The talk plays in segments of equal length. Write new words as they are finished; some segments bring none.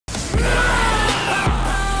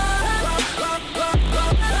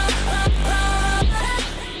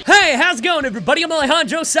Hey, how's it going, everybody? I'm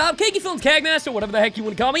Alejandro, Saab, Films Kagmaster, whatever the heck you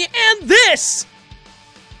want to call me, and this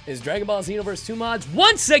is Dragon Ball Xenoverse 2 mods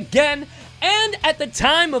once again. And at the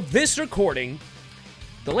time of this recording,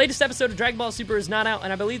 the latest episode of Dragon Ball Super is not out,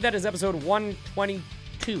 and I believe that is episode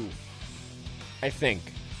 122. I think.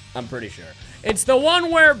 I'm pretty sure. It's the one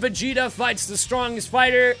where Vegeta fights the strongest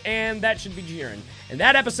fighter, and that should be Jiren. And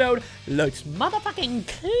that episode looks motherfucking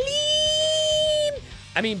clean!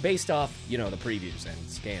 I mean, based off, you know, the previews and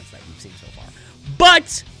scans that we've seen so far.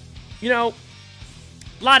 But, you know,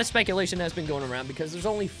 a lot of speculation has been going around because there's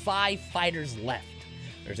only 5 fighters left.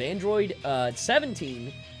 There's Android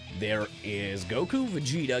 17. There is Goku,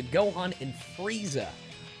 Vegeta, Gohan, and Frieza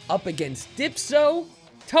up against Dipso,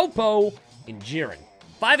 Topo, and Jiren.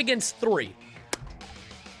 5 against 3.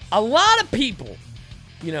 A lot of people,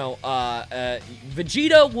 you know,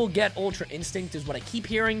 Vegeta will get Ultra Instinct is what I keep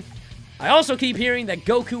hearing. I also keep hearing that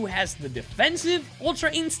Goku has the defensive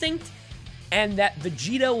Ultra Instinct and that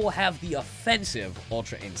Vegeta will have the offensive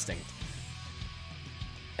Ultra Instinct.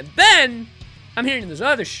 And then, I'm hearing this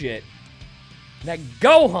other shit, that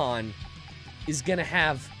Gohan is gonna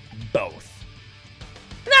have both.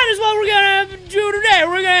 And that is what we're gonna do today.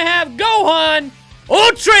 We're gonna have Gohan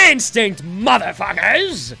Ultra Instinct,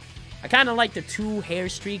 motherfuckers! I kind of like the 2 hair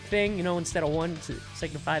streak thing, you know, instead of 1 to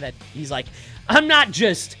signify that he's like, I'm not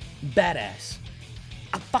just badass.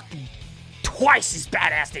 I'm fucking twice as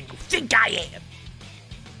badass than you think I am.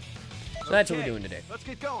 So that's what we're doing today. Let's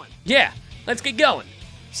get going. Yeah, let's get going.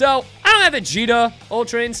 So, I don't have Vegeta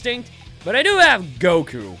Ultra Instinct, but I do have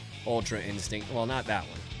Goku Ultra Instinct. Well, not that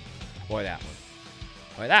one. Or that one.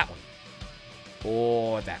 Or that one.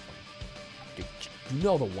 Or that one. You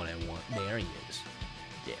know the one I want. There he is.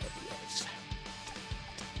 There he is.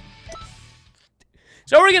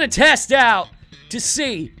 So we're gonna test out to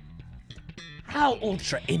see how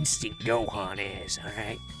Ultra Instinct Gohan is,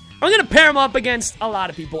 alright? I'm gonna pair him up against a lot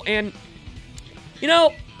of people, and, you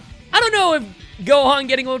know, I don't know if Gohan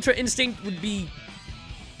getting Ultra Instinct would be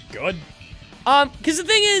good. Because the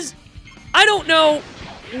thing is, I don't know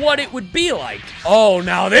what it would be like. Oh,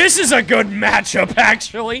 now this is a good matchup,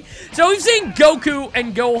 actually. So we've seen Goku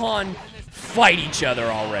and Gohan fight each other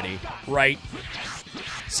already, right?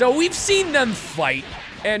 So we've seen them fight,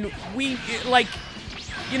 and we, like,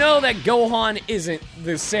 you know that Gohan isn't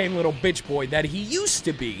the same little bitch boy that he used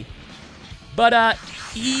to be. But,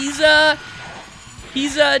 he's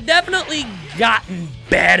definitely gotten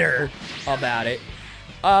better about it.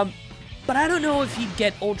 But I don't know if he'd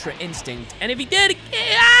get Ultra Instinct. And if he did,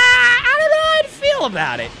 I don't know how I'd feel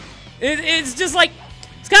about it. It's just like,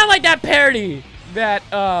 it's kind of like that parody that,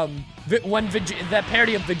 that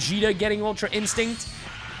parody of Vegeta getting Ultra Instinct.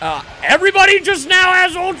 Everybody just now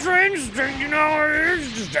has Ultra Instinct, you know,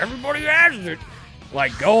 it's just everybody has it.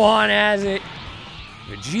 Like, Gohan has it,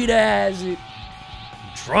 Vegeta has it,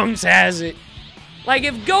 Trunks has it. Like,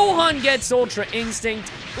 if Gohan gets Ultra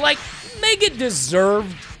Instinct, like, make it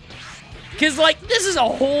deserved. Because, like, this is a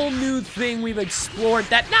whole new thing we've explored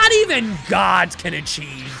that not even gods can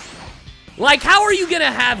achieve. Like, how are you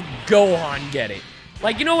gonna have Gohan get it?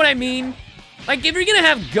 Like, you know what I mean? Like, if you're gonna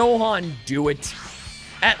have Gohan do it,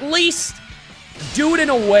 at least do it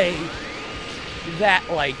in a way that,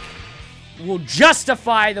 like, will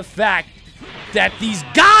justify the fact that these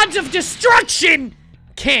gods of destruction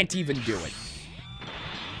can't even do it.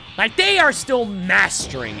 Like, they are still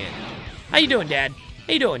mastering it. How you doing, Dad?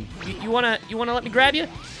 How you doing? You wanna let me grab you?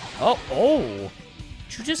 Oh,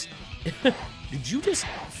 did you just, did you just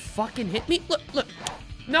fucking hit me? Look,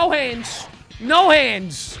 no hands, no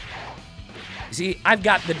hands. See, I've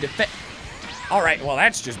got the defense. All right, well,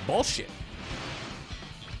 that's just bullshit.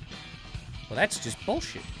 Well, that's just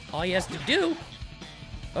bullshit. All he has to do,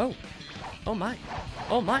 oh my.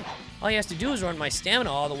 All he has to do is run my stamina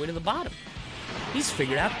all the way to the bottom. He's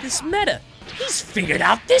figured out this meta.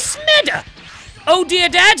 Oh, dear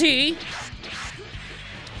daddy!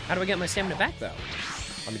 How do I get my stamina back, though?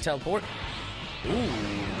 Let me teleport. Ooh,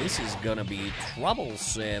 this is gonna be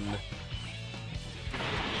troublesome.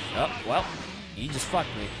 Oh, well, he just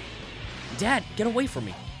fucked me. Dad, get away from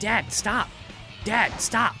me. Dad, stop. Dad,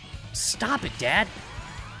 stop. Stop it, Dad.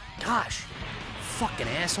 Gosh. Fucking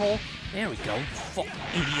asshole. There we go. Fucking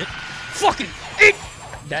idiot. Fucking idiot!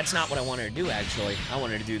 That's not what I wanted to do, actually. I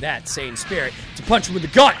wanted to do that, Saiyan Spirit, to punch you with the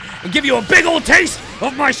gut and give you a big old taste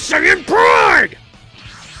of my Saiyan pride!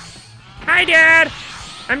 Hi, Dad!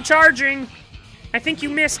 I'm charging. I think you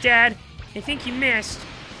missed, Dad. I think you missed.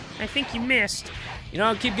 You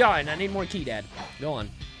know, keep going. I need more ki, Dad. Go on.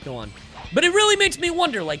 But it really makes me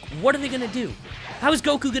wonder, like, what are they gonna do? How is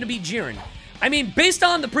Goku gonna beat Jiren? I mean, based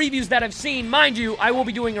on the previews that I've seen, mind you, I will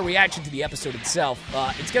be doing a reaction to the episode itself.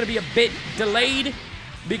 It's going to be a bit delayed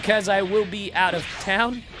because I will be out of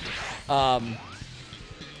town. But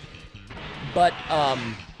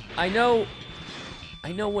I know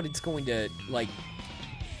what it's going to, like...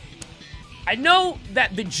 I know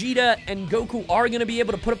that Vegeta and Goku are going to be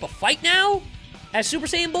able to put up a fight now as Super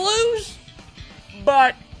Saiyan Blues,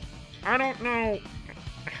 but I don't know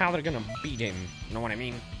how they're going to beat him, you know what I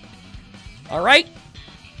mean? Alright?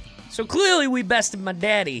 So clearly we bested my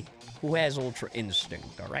daddy, who has Ultra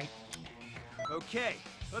Instinct, alright? Okay,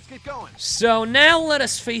 let's get going. So now let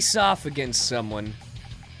us face off against someone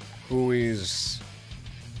who is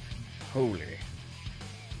holy.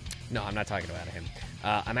 No, I'm not talking about him.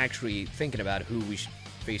 I'm actually thinking about who we should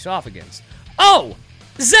face off against. Oh!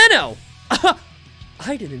 Zeno!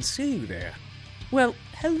 I didn't see you there. Well,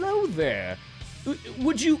 hello there.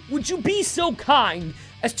 Would you be so kind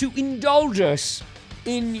as to indulge us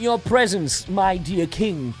in your presence, my dear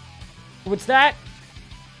king? What's that?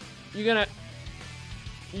 You gonna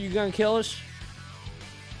kill us?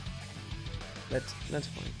 That's fine.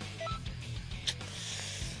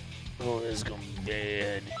 Oh, this is gonna be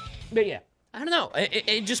bad. But yeah, I don't know.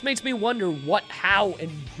 It just makes me wonder what, how, and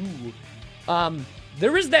who.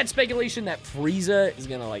 There is that speculation that Frieza is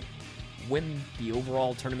gonna, like, win the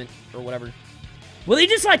overall tournament or whatever. Will he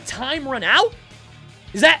just, like, time run out?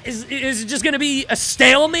 Is it just gonna be a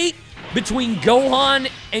stalemate between Gohan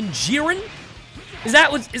and Jiren? Is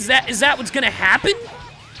that what's gonna happen?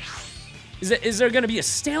 Is there gonna be a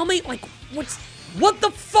stalemate? Like, what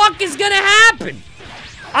the fuck is gonna happen?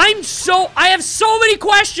 I have so many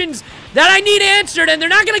questions that I need answered, and they're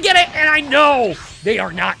not gonna get it, and I know they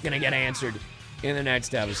are not gonna get answered in the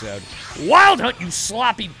next episode. Wild Hunt, you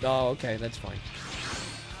sloppy... Oh, okay, that's fine.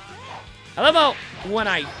 I love how when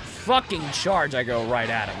I fucking charge, I go right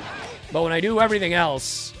at him. But when I do everything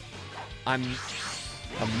else, I'm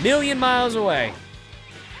a million miles away.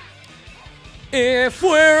 If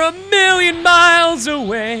we're a million miles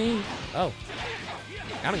away... Oh.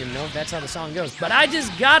 I don't even know if that's how the song goes. But I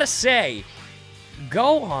just gotta say,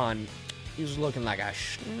 Gohan, he's looking like a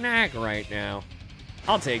snack right now.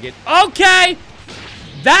 I'll take it. Okay!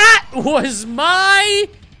 That was my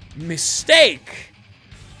mistake.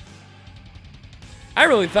 I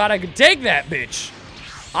really thought I could take that bitch.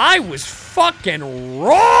 I was fucking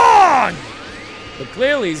wrong! But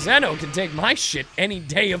clearly Zeno can take my shit any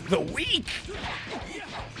day of the week.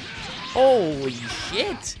 Holy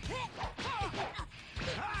shit.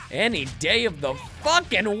 Any day of the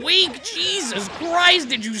fucking week. Jesus Christ,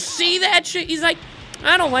 did you see that shit? He's like,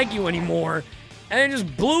 I don't like you anymore. And it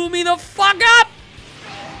just blew me the fuck up.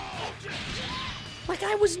 Like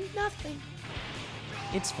I was nothing.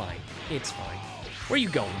 It's fine. It's fine. Where you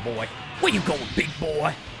going, boy? Where you going, big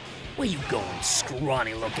boy? Where you going,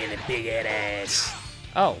 scrawny looking and big head ass?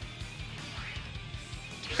 Oh.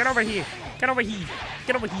 Get over here. Get over here.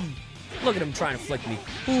 Get over here. Look at him trying to flick me.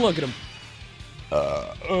 Look at him.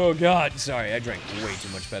 Oh, God. Sorry, I drank way too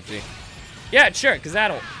much Pepsi. Yeah, sure, because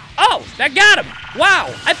that'll... Oh, that got him.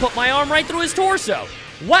 Wow, I put my arm right through his torso.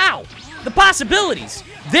 Wow, the possibilities.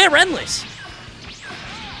 They're endless.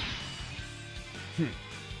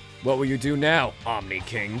 What will you do now, Omni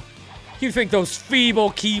King? You think those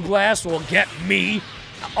feeble Ki Blasts will get me?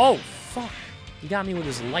 Oh, fuck. He got me with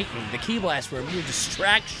his lightning. The Ki Blasts were a mere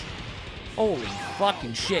distraction. Holy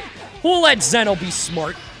fucking shit. Who'll let Zeno be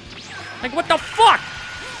smart? Like, what the fuck?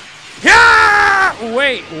 Yeah!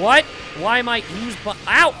 Wait, what? Why am I... Who's...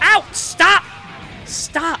 Ow! Ow! Stop!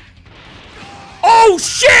 Stop! Oh,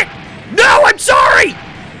 shit! No, I'm sorry!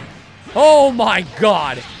 Oh, my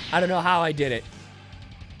God. I don't know how I did it.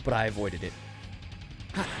 But I avoided it.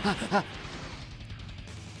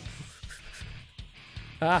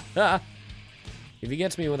 If he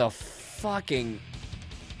gets me with a fucking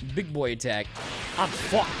big boy attack, I'm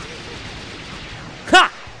fucked.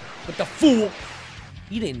 Ha! But the fool,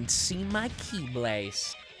 he didn't see my Ki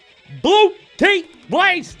Blast. Blue Ki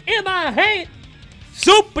Blast in my hand.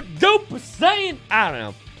 Super duper Saiyan. I don't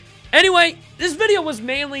know. Anyway, this video was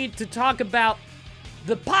mainly to talk about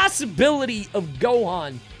the possibility of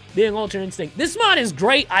Gohan being Ultra Instinct. This mod is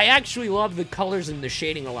great. I actually love the colors and the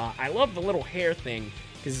shading a lot. I love the little hair thing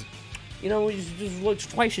because, you know, it just looks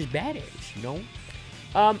twice as badass, you know?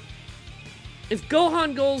 If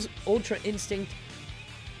Gohan goes Ultra Instinct,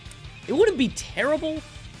 it wouldn't be terrible.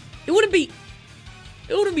 It wouldn't be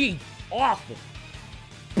awful.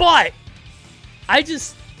 But I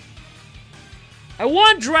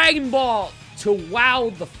want Dragon Ball to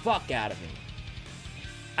wow the fuck out of me.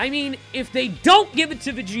 I mean, if they don't give it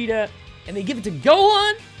to Vegeta and they give it to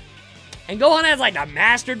Gohan And Gohan has like a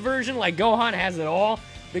mastered version, like Gohan has it all,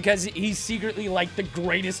 because he's secretly like the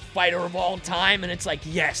greatest fighter of all time, and it's like,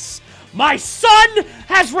 yes, my son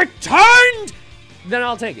has returned! Then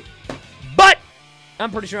I'll take it. But I'm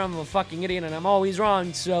pretty sure I'm a fucking idiot and I'm always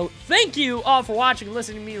wrong, so thank you all for watching and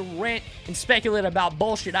listening to me rant and speculate about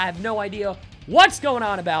bullshit I have no idea what's going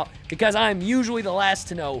on about, because I'm usually the last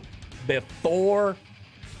to know before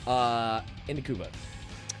Inakuba.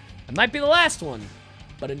 I might be the last one,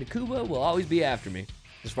 but Inakuba will always be after me,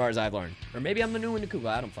 as far as I've learned. Or maybe I'm the new Inakuba,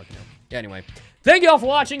 I don't fucking know. Yeah, anyway, thank you all for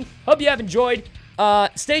watching. Hope you have enjoyed.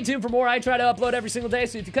 Stay tuned for more. I try to upload every single day,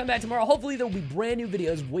 so if you come back tomorrow, hopefully there will be brand new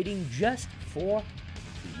videos waiting just for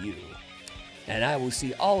you. And I will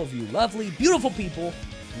see all of you lovely, beautiful people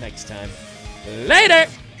next time. Later!